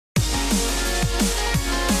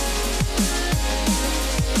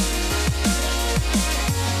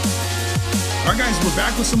we're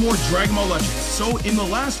back with some more Dragon Ball Legends. So in the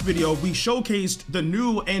last video, we showcased the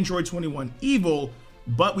new Android 21 Evil,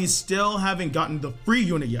 but we still haven't gotten the free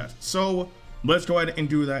unit yet. So let's go ahead and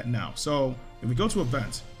do that now. So if we go to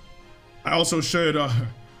events, I also should,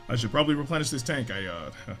 I should probably replenish this tank.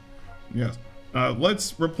 Yes.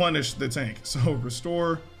 Let's replenish the tank. So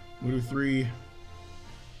restore, we'll do 3.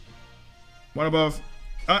 One above.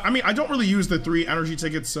 I mean, I don't really use the 3 energy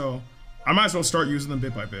tickets, so I might as well start using them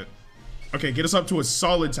bit by bit. Okay, get us up to a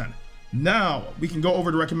solid 10. Now, we can go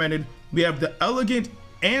over to recommended. We have the Elegant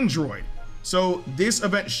Android. So this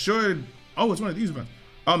event should, oh, it's one of these events.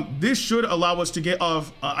 This should allow us to get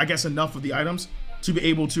I guess enough of the items to be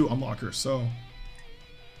able to unlock her, so.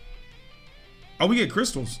 Oh, we get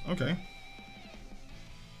crystals, okay.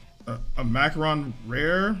 A Macaron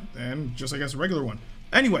rare, and just, I guess, a regular one.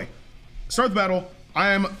 Anyway, start the battle.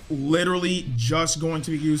 I am literally just going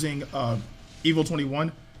to be using Evil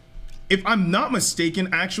 21. If I'm not mistaken,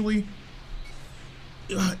 actually,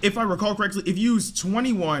 if I recall correctly, if you use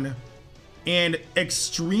 21 and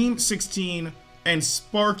Extreme 16 and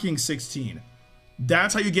Sparking 16,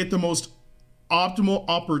 that's how you get the most optimal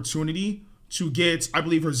opportunity to get, I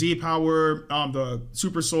believe, her Z power, the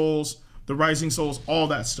Super Souls, the Rising Souls, all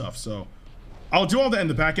that stuff. So I'll do all that in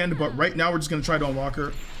the back end, but right now we're just gonna try to unlock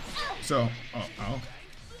her. So, oh.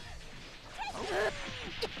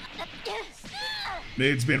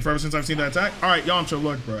 It's been forever since I've seen that attack. All right, Yamcha,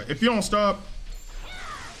 look, bro. If you don't stop,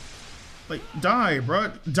 like, die,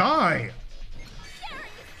 bro. Die.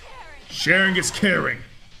 Sharing is caring.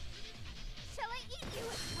 Shall I eat you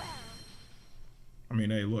as well? I mean,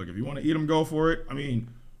 hey, look, if you want to eat them, go for it. I mean,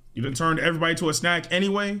 you done turned everybody to a snack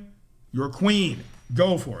anyway. You're a queen.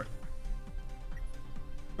 Go for it.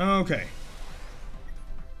 Okay.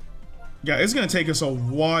 Yeah, it's gonna take us a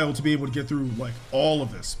while to be able to get through, like, all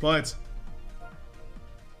of this, but...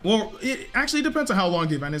 Well, it actually depends on how long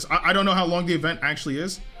the event is. I don't know how long the event actually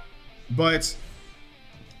is, but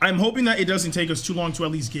I'm hoping that it doesn't take us too long to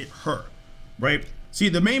at least get her, right? See,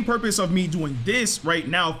 the main purpose of me doing this right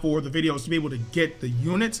now for the video is to be able to get the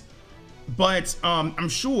unit, but I'm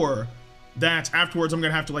sure that afterwards I'm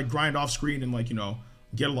gonna have to, like, grind off screen and, like, you know,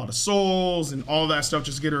 get a lot of souls and all that stuff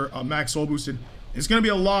just to get her max soul boosted. It's gonna be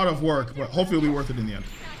a lot of work, but hopefully it'll be worth it in the end.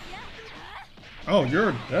 Oh,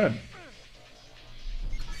 you're dead.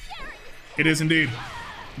 It is indeed.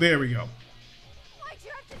 There we go. Why'd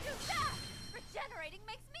you have to do that? Regenerating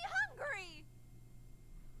makes me hungry.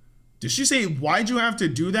 Did she say, why'd you have to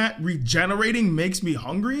do that? Regenerating makes me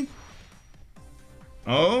hungry?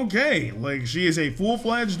 Okay, like, she is a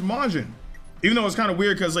full-fledged Majin. Even though it's kind of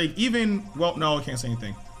weird because, like, even, well, no, I can't say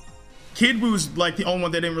anything. Kid Boo's, like, the only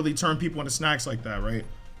one that didn't really turn people into snacks like that, right?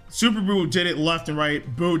 Super Boo did it left and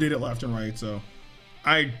right. Boo did it left and right, so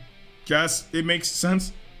I guess it makes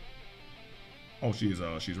sense. Oh, she's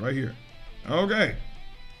right here. Okay.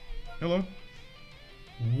 Hello.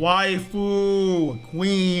 Waifu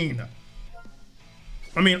queen.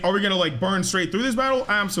 I mean, are we gonna, like, burn straight through this battle?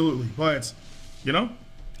 Absolutely, but you know.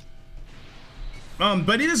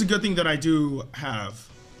 But it is a good thing that I do have,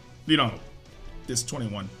 you know, this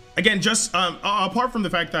 21. Again, just apart from the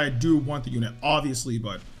fact that I do want the unit, obviously,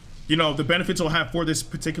 but you know, the benefits I'll have for this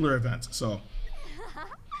particular event. So.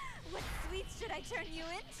 What sweets should I turn you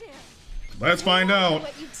into? Let's find out.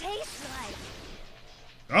 What you taste like.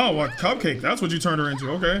 Oh, a cupcake. That's what you turned her into.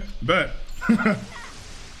 Okay, bet.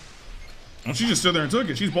 Oh, she just stood there and took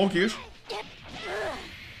it. She's bulky-ish. Why'd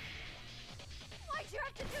you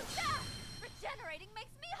have to do that? Regenerating makes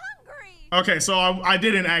me hungry. Okay, so I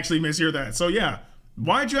didn't actually mishear that. So yeah,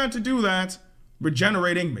 why'd you have to do that?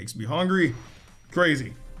 Regenerating makes me hungry.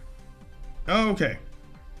 Crazy. Okay.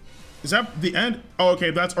 Is that the end? Oh, okay,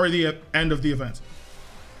 that's already the end of the event.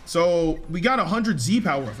 So we got 100 Z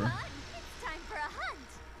power of her. It's time for a hunt.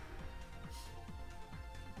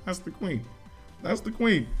 That's the queen. That's the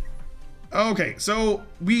queen. Okay, so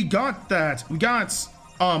we got that. We got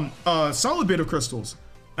a solid bit of crystals,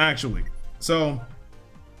 actually. So,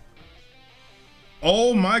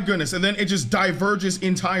 oh my goodness, and then it just diverges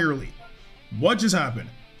entirely. What just happened?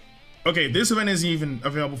 Okay, this event isn't even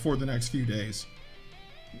available for the next few days.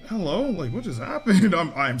 Hello, like, what just happened?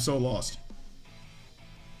 I'm so lost.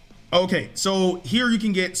 Okay, so here you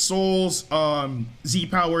can get souls, Z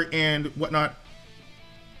power, and whatnot.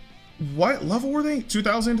 What level were they?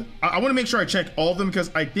 2000? I want to make sure I check all of them because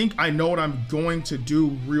I think I know what I'm going to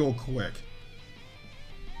do real quick.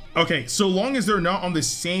 Okay, so long as they're not on the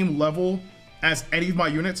same level as any of my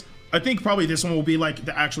units, I think probably this one will be like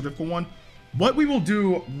the actual difficult one. What we will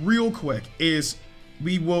do real quick is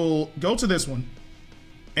we will go to this one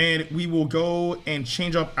and we will go and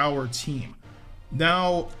change up our team.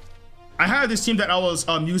 Now, I had this team that I was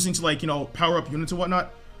using to, like, you know, power up units and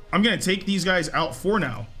whatnot. I'm gonna take these guys out for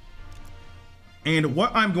now. And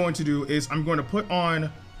what I'm going to do is I'm going to put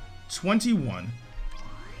on 21.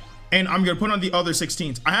 And I'm going to put on the other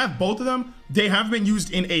 16s. I have both of them. They have been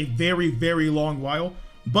used in a very, very long while.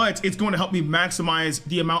 But it's going to help me maximize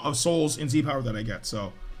the amount of souls in Z-Power that I get.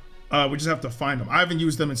 So we just have to find them. I haven't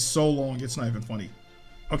used them in so long. It's not even funny.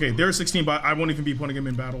 Okay, there's 16, but I won't even be putting him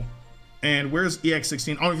in battle. And where's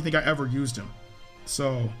EX16? I don't even think I ever used him.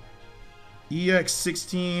 So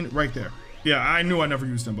EX16 right there. Yeah, I knew I never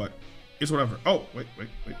used him, but it's whatever. Oh, wait.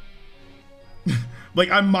 Like,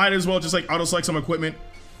 I might as well just, like, auto-select some equipment.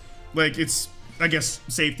 Like, it's, I guess,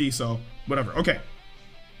 safety, so whatever. Okay.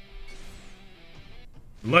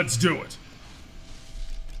 Let's do it.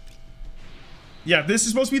 Yeah, this is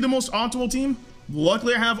supposed to be the most optimal team.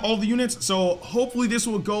 Luckily, I have all the units, so hopefully this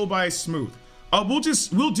will go by smooth.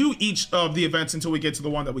 We'll do each of the events until we get to the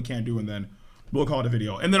one that we can't do, and then we'll call it a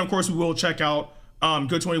video. And then, of course, we will check out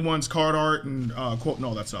Good 21's card art and quote and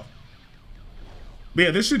all that stuff. But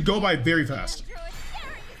yeah, this should go by very fast.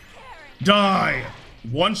 Die!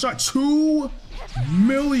 One shot, 2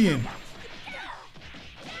 million.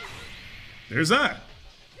 There's that.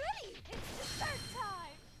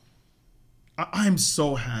 I'm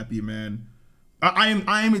so happy, man. I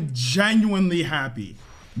am genuinely happy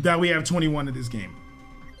that we have 21 in this game.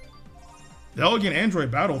 The Elegant Android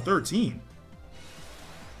Battle 13.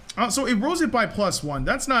 So it rose it by +1.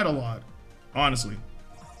 That's not a lot, honestly.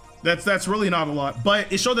 That's really not a lot.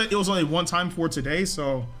 But it showed that it was only one time for today,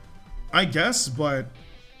 so I guess. But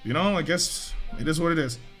you know, I guess it is what it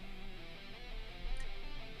is.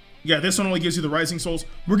 Yeah, this one only gives you the Rising Souls.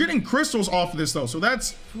 We're getting crystals off of this though, so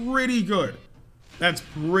that's pretty good. That's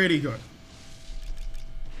pretty good.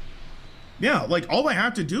 Yeah, like all I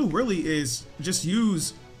have to do really is just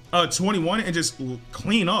use 21 and just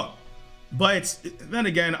clean up. But then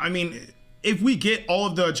again, I mean, if we get all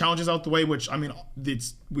of the challenges out the way, which I mean,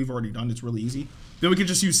 we've already done, it's really easy. Then we can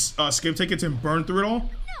just use skip tickets and burn through it all.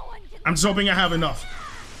 I'm just hoping I have enough.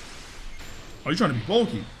 Oh, you're trying to be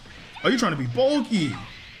bulky. Oh, you're trying to be bulky.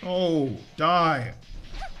 Oh, die.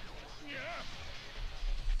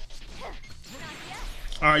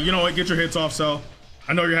 All right, you know what? Get your hits off, so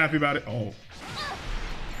I know you're happy about it. Oh,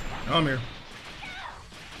 I'm here.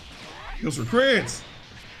 Heals for crits.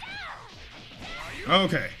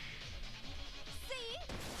 Okay. See?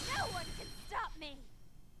 No one can stop me.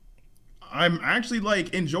 I'm actually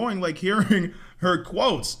like enjoying like hearing her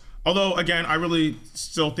quotes. Although again, I really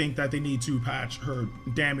still think that they need to patch her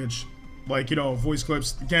damage, like, you know, voice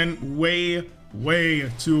clips. Again, way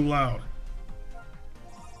too loud.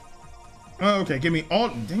 Okay, give me all.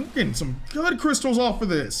 Dang, getting some good crystals off of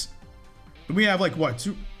this. We have like what,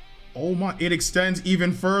 2? Oh my! It extends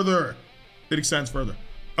even further. It extends further.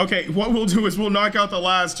 Okay, what we'll do is we'll knock out the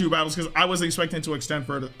last 2 battles because I wasn't expecting it to extend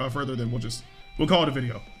further. Then we'll call it a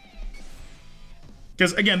video.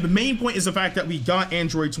 Because again, the main point is the fact that we got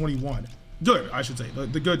Android 21. Good, I should say,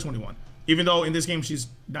 the good 21. Even though in this game she's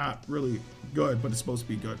not really good, but it's supposed to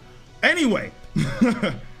be good. Anyway,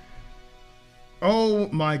 oh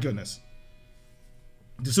my goodness.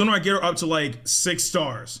 The sooner I get her up to like 6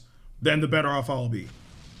 stars, then the better off I'll be.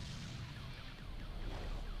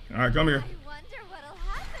 All right, come here. I wonder what'll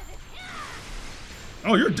happen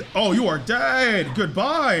if... Oh, you are dead.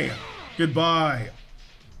 Goodbye. Goodbye.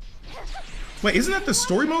 Wait, isn't that the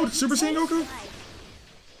story mode Super Saiyan Goku?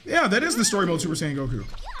 Yeah, that is the story mode Super Saiyan Goku.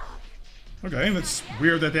 Okay, and it's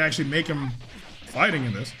weird that they actually make him fighting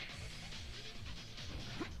in this.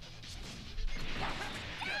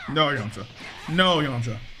 No, Yamcha. No,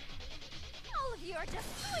 Yamcha. All of you are just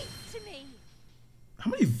sweet to me.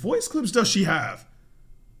 How many voice clips does she have?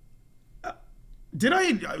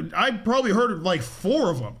 I probably heard like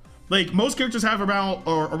 4 of them. Like most characters have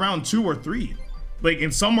around 2 or 3. Like,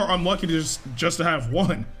 and some are unlucky to just to have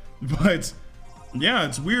 1. But yeah,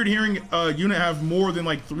 it's weird hearing a unit have more than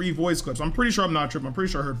like 3 voice clips. I'm pretty sure I'm not tripping. I'm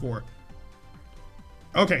pretty sure I heard 4.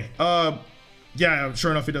 Okay, yeah,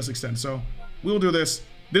 sure enough, it does extend. So we'll do this.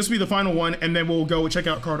 This will be the final one, and then we'll go check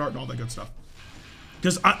out card art and all that good stuff.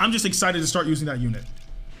 Because I'm just excited to start using that unit.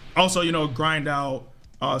 Also, you know, grind out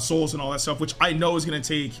souls and all that stuff, which I know is going to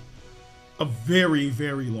take a very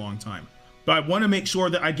long time. But I want to make sure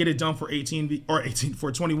that I get it done for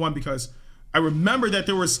 21 because I remember that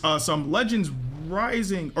there was some Legends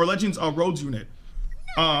Rising or Legends Roads unit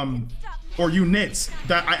or units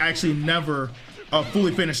that I actually never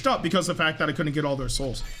fully finished up because of the fact that I couldn't get all their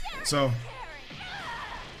souls. So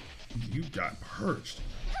you got purged.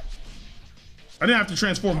 I didn't have to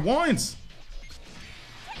transform once.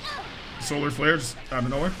 Solar flare just out of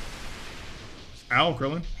nowhere. Ow,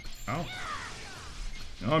 Krillin. Ow.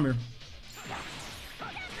 No, I'm here.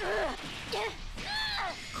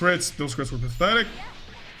 Crits. Those crits were pathetic.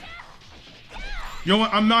 You know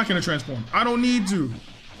what? I'm not gonna transform. I don't need to.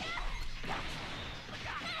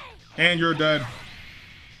 And you're dead.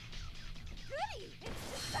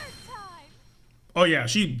 Oh yeah,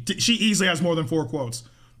 she easily has more than 4 quotes.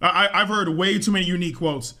 I've heard way too many unique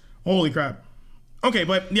quotes. Holy crap. Okay,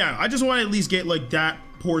 but yeah, I just want to at least get like that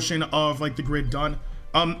portion of like the grid done.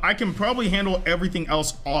 I can probably handle everything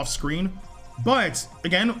else off screen, but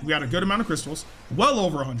again, we got a good amount of crystals, well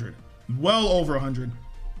over 100,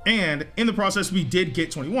 and in the process, we did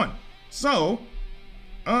get 21. So,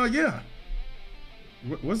 yeah,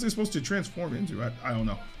 what's this supposed to transform into? I don't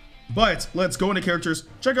know. But let's go into characters,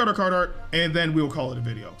 check out our card art, and then we'll call it a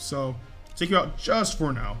video. So, take you out just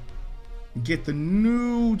for now. Get the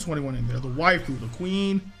new 21 in there. The waifu, the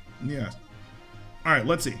queen. Yes. All right,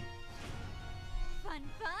 let's see. Fun.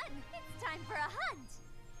 It's time for a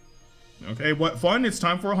hunt. Okay, what fun? It's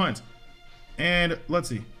time for a hunt. And let's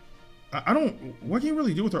see. I don't, what can you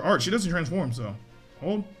really do with her art? She doesn't transform, so.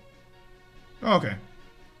 Hold. Okay.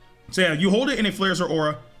 So yeah, you hold it and it flares her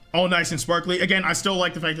aura. All nice and sparkly. Again, I still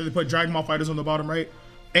like the fact that they put Dragon Ball Fighters on the bottom right.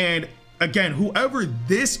 And again, whoever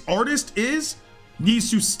this artist is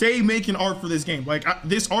needs to stay making art for this game. Like,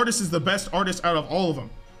 this artist is the best artist out of all of them.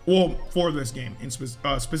 Well, for this game in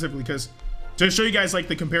specifically, because to show you guys like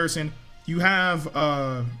the comparison, you have,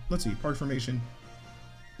 let's see, part formation.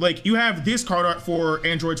 Like, you have this card art for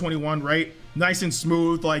Android 21, right? Nice and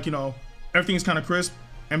smooth, like, you know, everything's kind of crisp.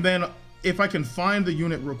 And then if I can find the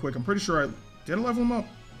unit real quick, I'm pretty sure did I level him up?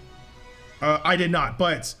 I did not,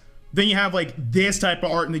 but then you have like this type of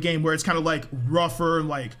art in the game where it's kind of like rougher,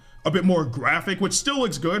 like a bit more graphic, which still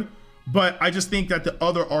looks good, but I just think that the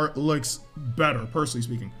other art looks better, personally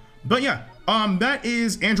speaking. But yeah, that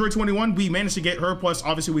is Android 21. We managed to get her, plus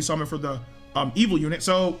obviously we summoned for the evil unit,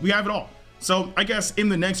 so we have it all. So I guess in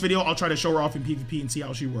the next video, I'll try to show her off in PvP and see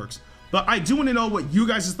how she works. But I do want to know what you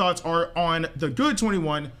guys' thoughts are on the good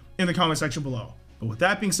 21 in the comment section below. But with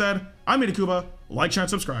that being said, I'm Ndukauba, like, share, and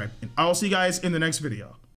subscribe, and I'll see you guys in the next video.